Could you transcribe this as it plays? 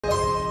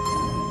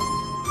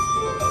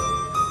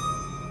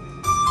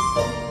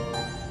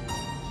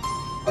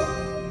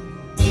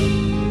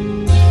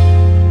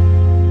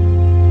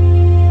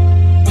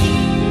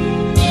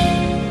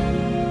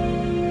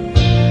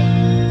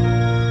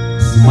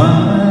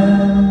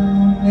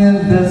and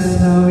that's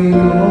how it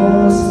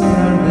all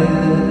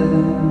started.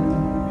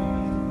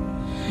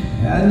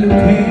 And you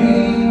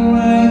came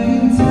right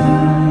in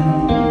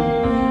time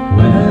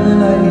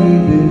when I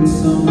needed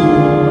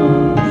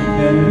someone,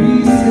 and we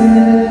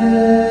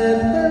said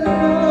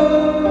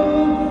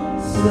hello.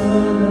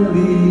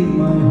 Suddenly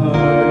my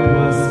heart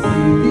was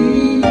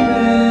beating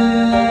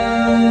fast.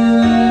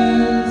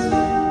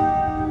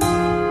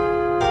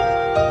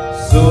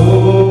 So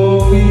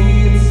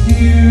it's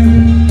you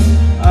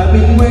I've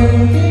been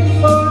waiting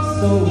for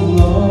so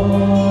long.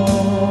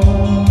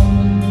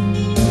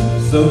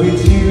 So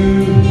it's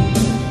you,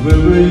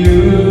 where were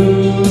you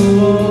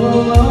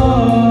all along?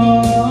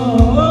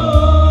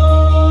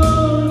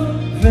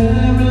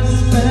 Very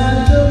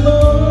special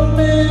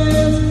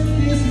moments,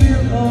 this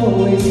will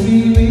always be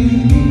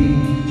with me.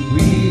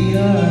 We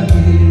are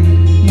here,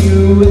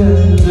 you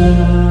and I,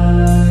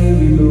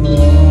 we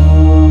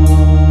belong.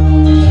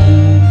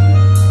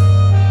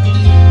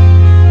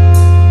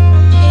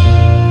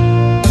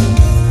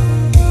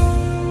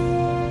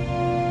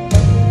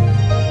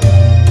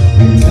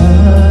 We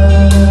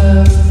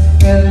danced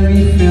and we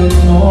felt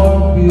more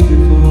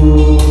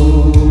beautiful,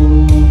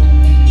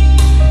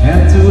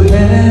 and two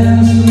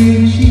hands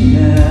reaching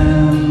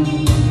out,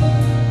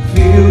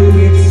 filled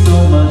with so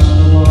much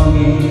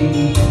longing.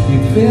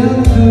 It felt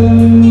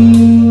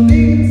good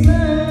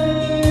inside.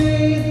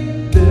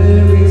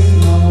 There is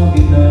no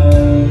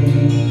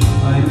denying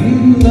I'm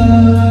in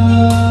love.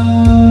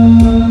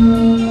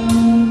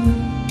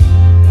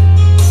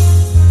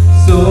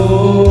 So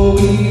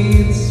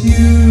it's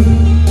you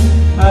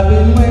I've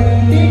been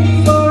waiting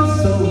for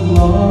so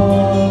long.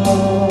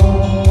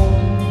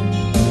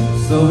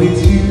 So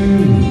it's you,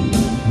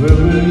 where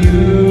were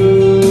you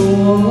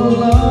all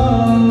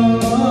along?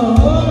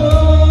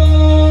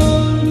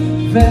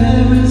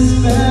 Very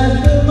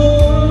special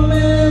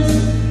moments,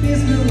 this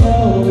will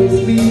always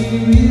be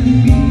with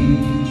me.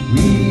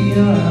 We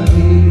are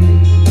here,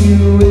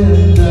 you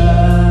and I,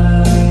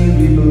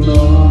 we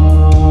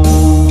belong.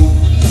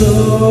 So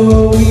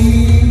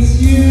it's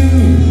you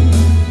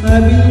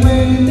I've been waiting